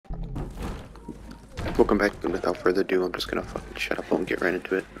Welcome back, and without further ado, I'm just gonna fucking shut up and get right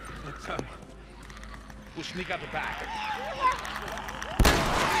into it. We'll sneak out the back.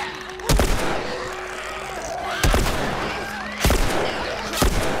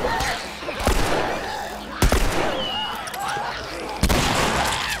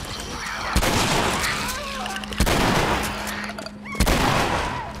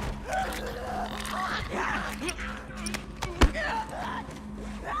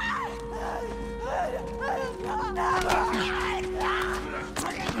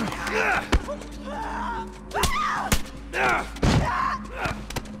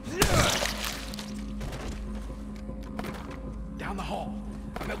 Down the hall.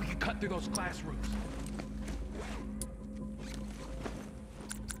 I bet we can cut through those glass roofs.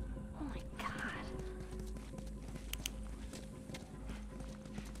 Oh my god.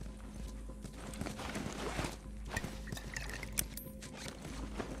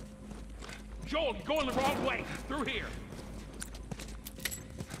 Joel, you're going the wrong way. Through here.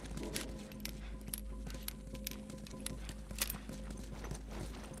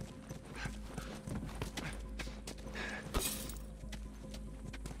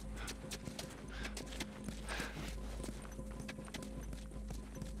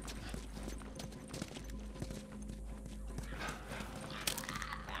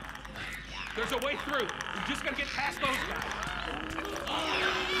 There's a way through. We just gotta get past those guys.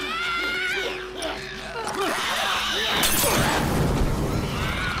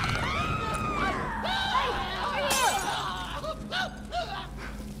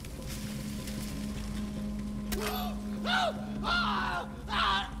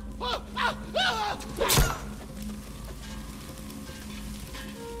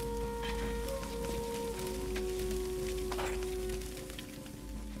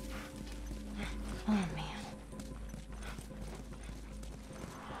 Oh man.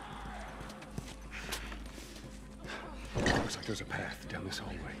 Looks like there's a path down this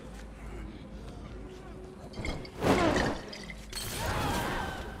hallway.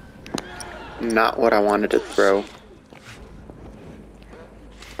 Not what I wanted to throw.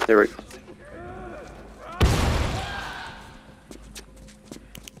 There we go.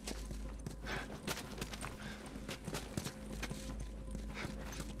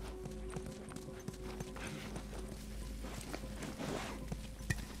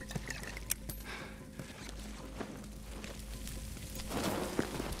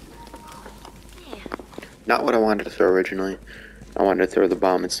 Not what I wanted to throw originally. I wanted to throw the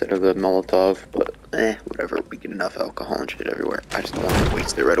bomb instead of the Molotov, but whatever. We get enough alcohol and shit everywhere. I just don't want to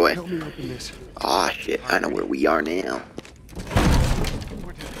waste it right away. Help me open this. Ah, shit. I know where we are now.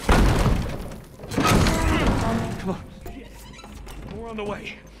 Come on. More on the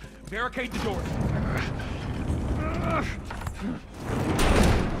way. Barricade the door.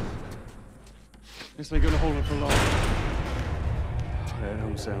 This ain't gonna hold it for long. That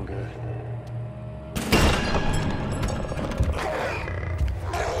don't sound good.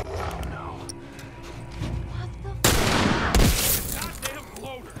 Goddamn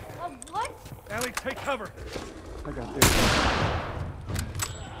bloater. What? Ellie, take cover. I got this.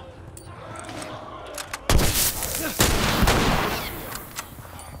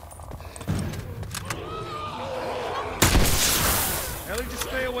 Ellie, just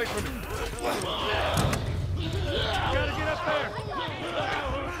stay away from him. You gotta get up there.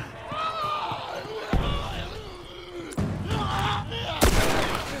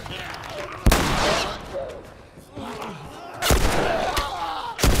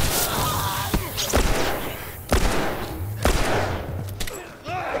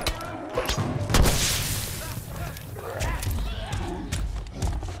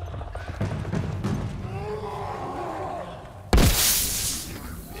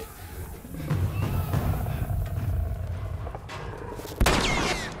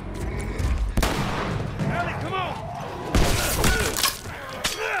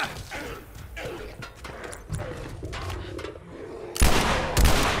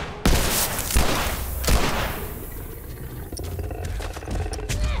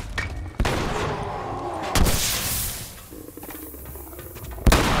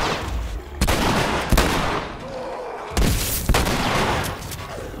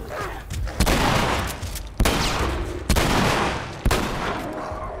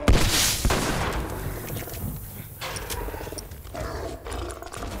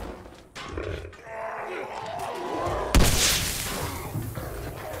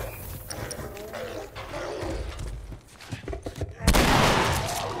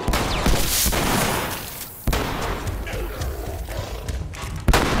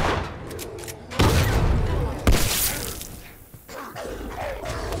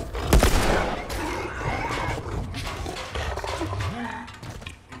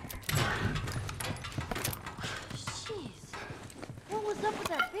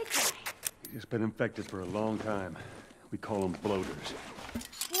 been infected for a long time. We call them bloaters.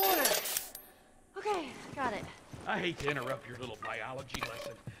 Bloater. Okay, got it. I hate to interrupt your little biology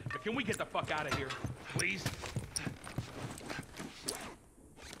lesson, but can we get the fuck out of here, please?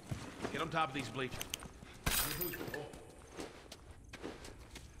 Get on top of these bleachers.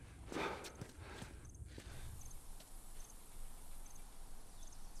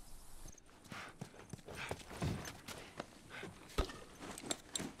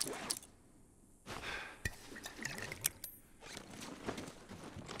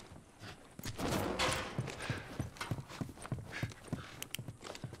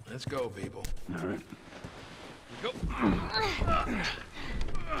 Let's go, people. All right. Go.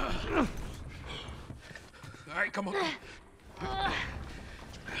 All right, come on.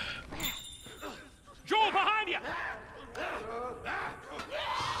 Joel, behind you!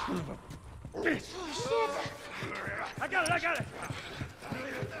 I got it, I got it!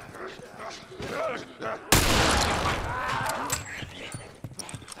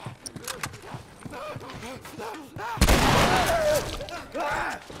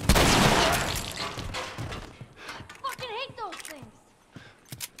 Fucking hate those things.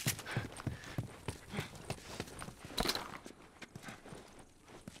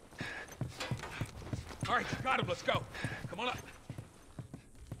 All right, got him, let's go. Come on up.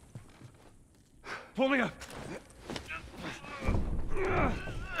 Pull me up.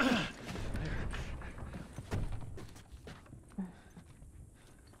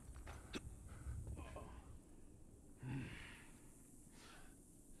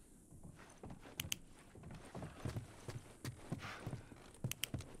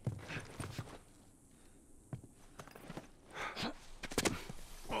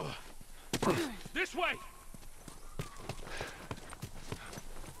 This way!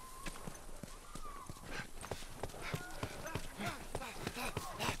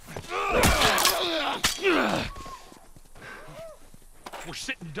 We're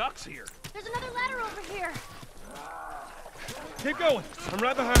sitting ducks here. There's another ladder over here. Keep going. I'm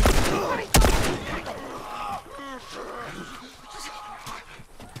right behind you.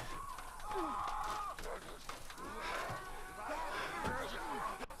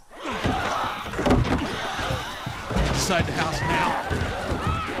 Inside the house now.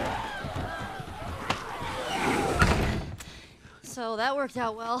 So that worked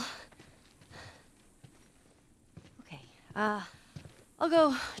out well. Okay, I'll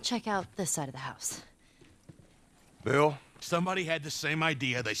go check out this side of the house. Bill? Somebody had the same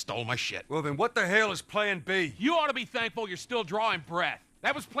idea. They stole my shit. Well, then what the hell is Plan B? You ought to be thankful you're still drawing breath.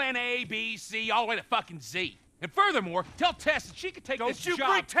 That was plan A, B, C, all the way to fucking Z. And furthermore, tell Tess that she could take this job. Don't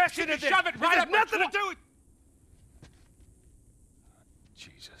you bring Tess she into could this! shove it right It up has nothing her to do with...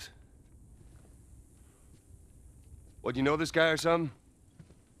 Jesus. What, you know this guy or something?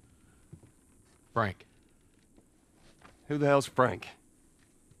 Frank. Who the hell's Frank?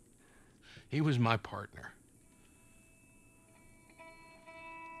 He was my partner.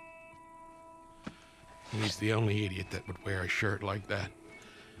 He's the only idiot that would wear a shirt like that.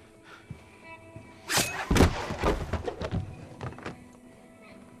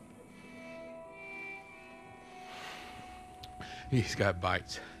 He's got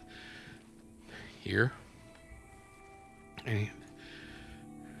bites. Here. And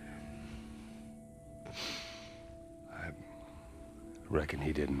I reckon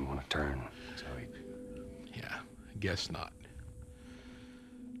he didn't want to turn, so he... yeah, I guess not.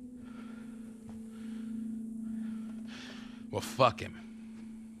 Well, fuck him.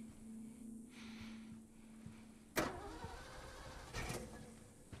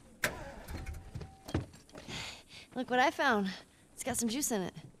 Look what I found. It's got some juice in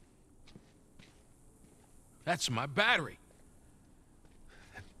it. That's my battery.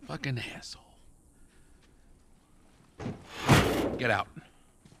 That fucking asshole. Get out.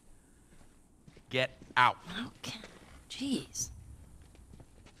 Get out. Okay. Jeez.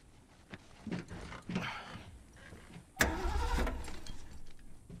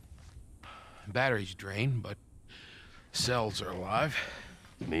 Battery's drained, but cells are alive.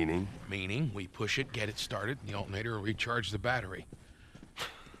 Meaning? Meaning, we push it, get it started, and the alternator will recharge the battery.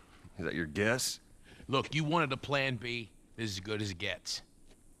 Is that your guess? Look, you wanted a plan B. This is as good as it gets.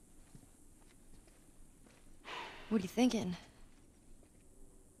 What are you thinking?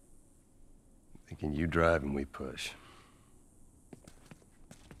 Thinking you drive and we push.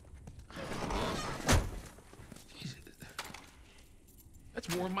 Jeez.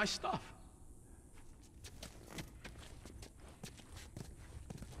 That's more of my stuff.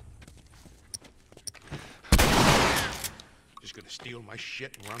 Just gonna steal my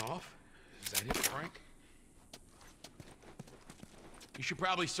shit and run off? Is that it, Frank? You should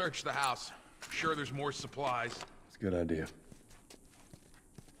probably search the house. Sure there's more supplies. It's a good idea.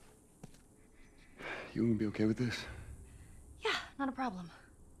 You gonna be okay with this? Yeah, not a problem.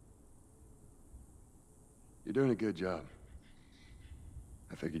 You're doing a good job.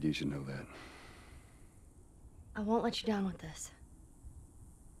 I figured you should know that. I won't let you down with this.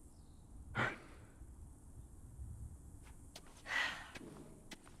 All right.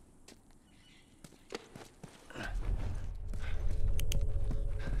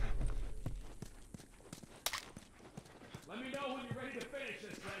 Let me know when you're ready to finish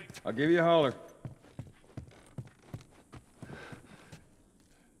this thing. I'll give you a holler.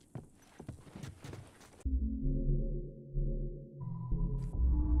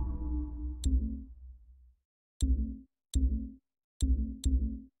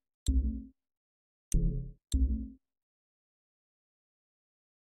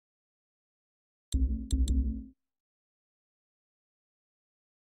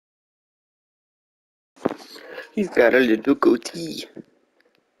 He's got a little goatee.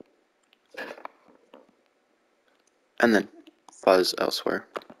 And then fuzz elsewhere.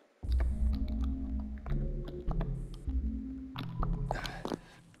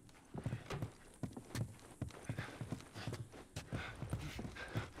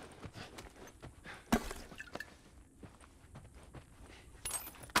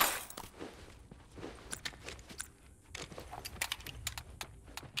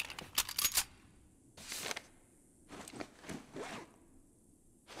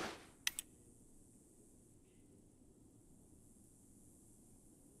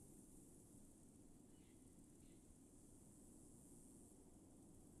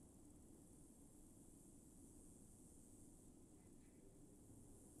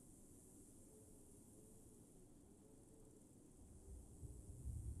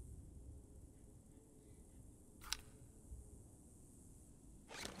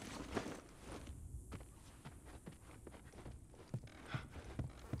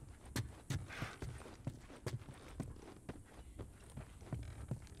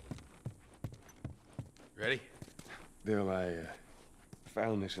 Ready? Bill, I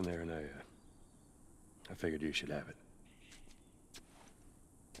found this in there, and I figured you should have it.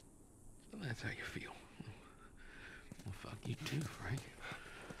 Well, that's how you feel. Well, fuck you too, Frank.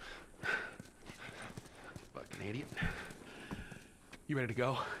 Fucking idiot. You ready to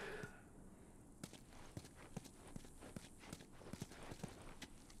go?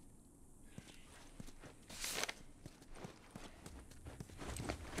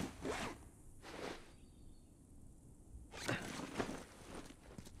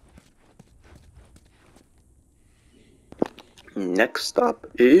 Next stop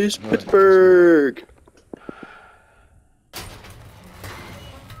is Pittsburgh. Put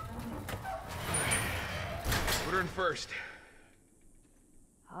her in first.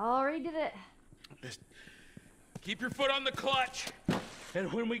 Already did it. Just keep your foot on the clutch.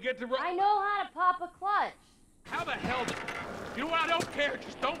 And when we get to I know how to pop a clutch. how the hell do you know what? I don't care.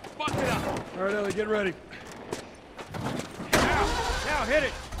 Just don't fuck it up. All right, Ellie, get ready. Now hit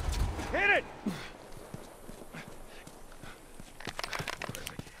it. Hit it.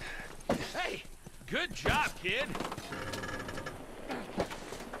 Hey, good job, kid.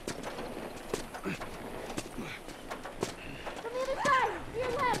 From the other side, to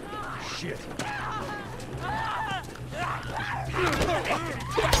your left. Shit.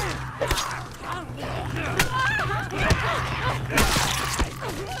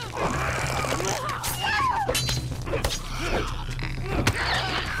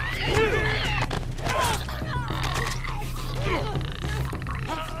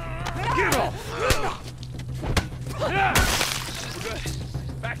 Get off! We're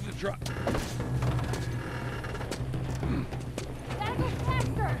good. Back to the truck. Gotta go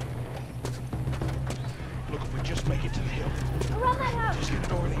faster. Look, if we just make it to the hill, Around that house. just get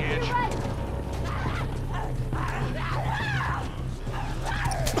it over the To edge. your right.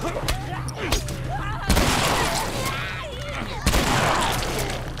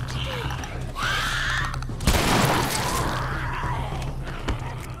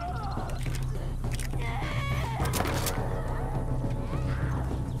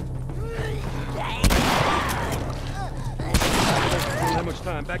 Don't have much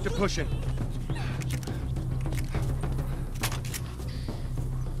time. Back to pushing.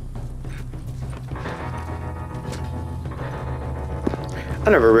 I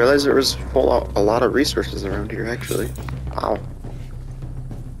never realized there was a lot of resources around here, actually. Wow.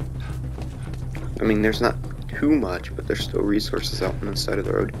 I mean, there's not too much, but there's still resources out on the side of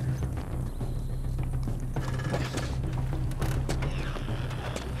the road.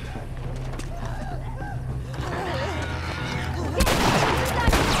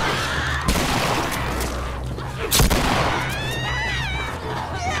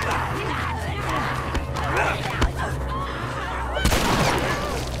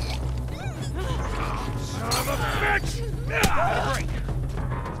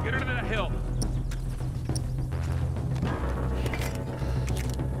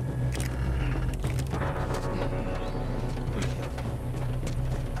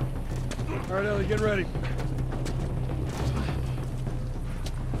 All right, Ellie, get ready.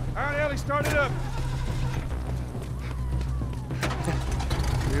 All right, Ellie, start it up.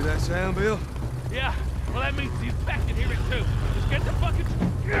 Hear that sound, Bill? Yeah, well, that means the infected hear it too. Just get the fucking...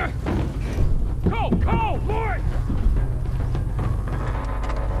 Cole, boy!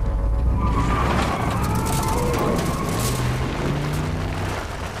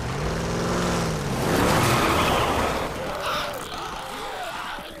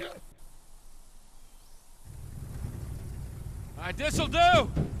 All right, this'll do.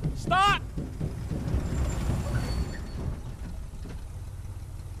 Stop!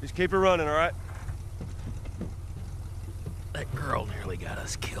 Just keep it running, all right? That girl nearly got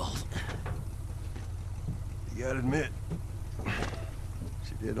us killed. You gotta admit,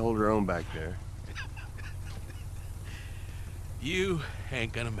 she did hold her own back there. You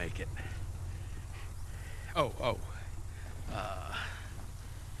ain't gonna make it. Oh.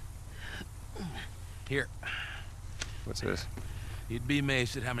 Here. What's this? You'd be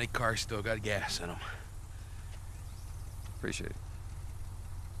amazed at how many cars still got gas in them. Appreciate it.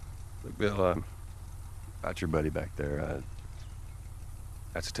 Look, Bill, about your buddy back there,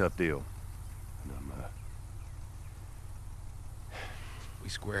 that's a tough deal. And We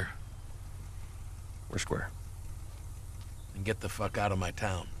square. we're square. And get the fuck out of my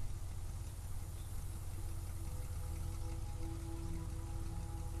town.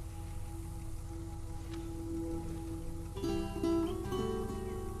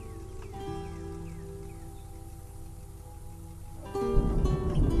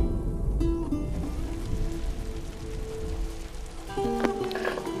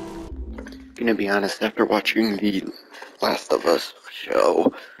 Gonna be honest, after watching the Last of Us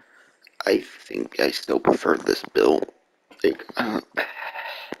show, I think I still prefer this Bill. Like, I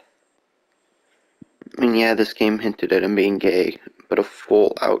mean, yeah, this game hinted at him being gay, but a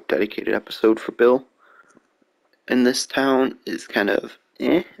full-out dedicated episode for Bill in this town is kind of,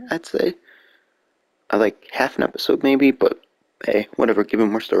 I'd say. I like half an episode maybe, but hey, whatever, give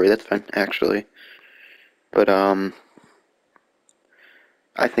him more story, that's fine, actually. But,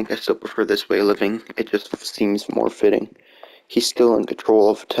 I think I still prefer this way of living. It just seems more fitting. He's still in control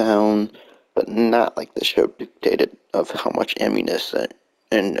of town, but not like the show dictated of how much ammunition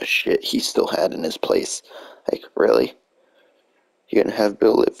and shit he still had in his place. Like, really? You're gonna have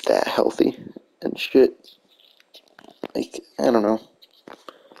Bill live that healthy and shit? Like, I don't know.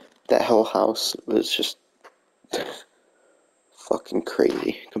 That whole house was just fucking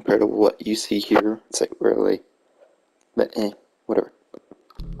crazy compared to what you see here. It's like, really? But, whatever.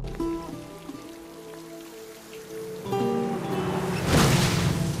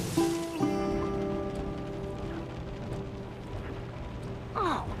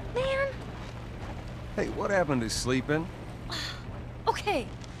 Oh, man. Hey, what happened to sleeping? Okay,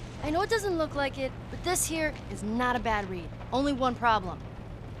 I know it doesn't look like it, but this here is not a bad read. Only one problem.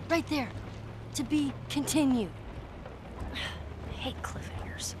 Right there. To be continued. I hate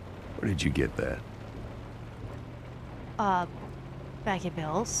cliffhangers. Where did you get that? Back at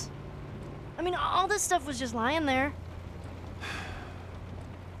Bill's. I mean, all this stuff was just lying there.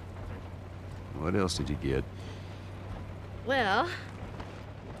 What else did you get? Well...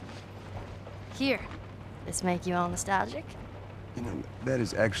 Here. This make you all nostalgic? You know, that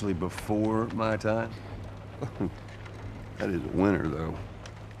is actually before my time. That is a winner, though.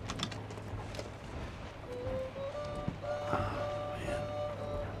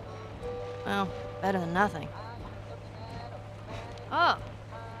 Well, better than nothing. Oh.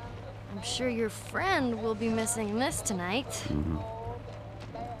 I'm sure your friend will be missing this tonight. Mm-hmm.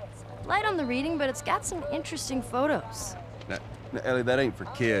 It's light on the reading, but it's got some interesting photos. Now, Ellie, that ain't for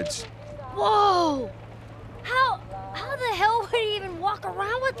kids. Whoa! How the hell would he even walk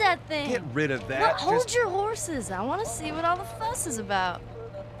around with that thing? Get rid of that. Well, hold your horses. I want to see what all the fuss is about.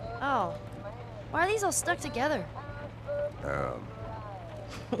 Oh. Why are these all stuck together? I'm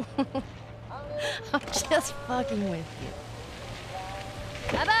just fucking with you.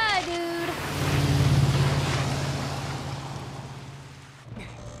 Bye-bye, dude.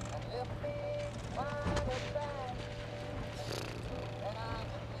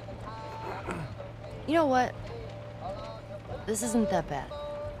 You know what? This isn't that bad.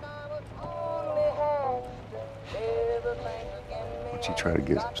 Why don't you try to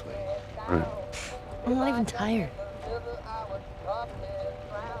get some sleep? All right. I'm not even tired.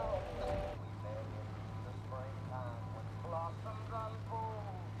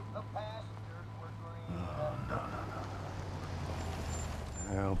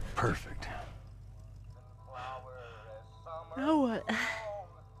 Well, perfect. Now what?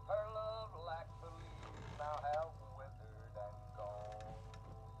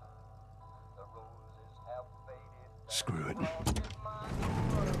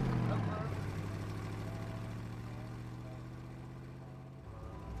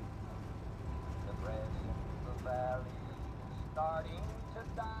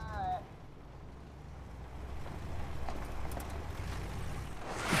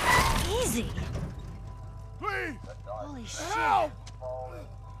 Easy. Please! Holy shit. Help!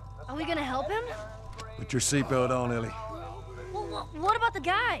 Are we gonna help him? Put your seatbelt on, Ellie. Well, what about the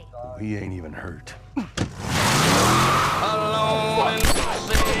guy? He ain't even hurt. Alone and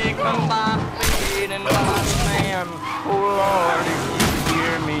forsaken by fate and by man. Oh Lord.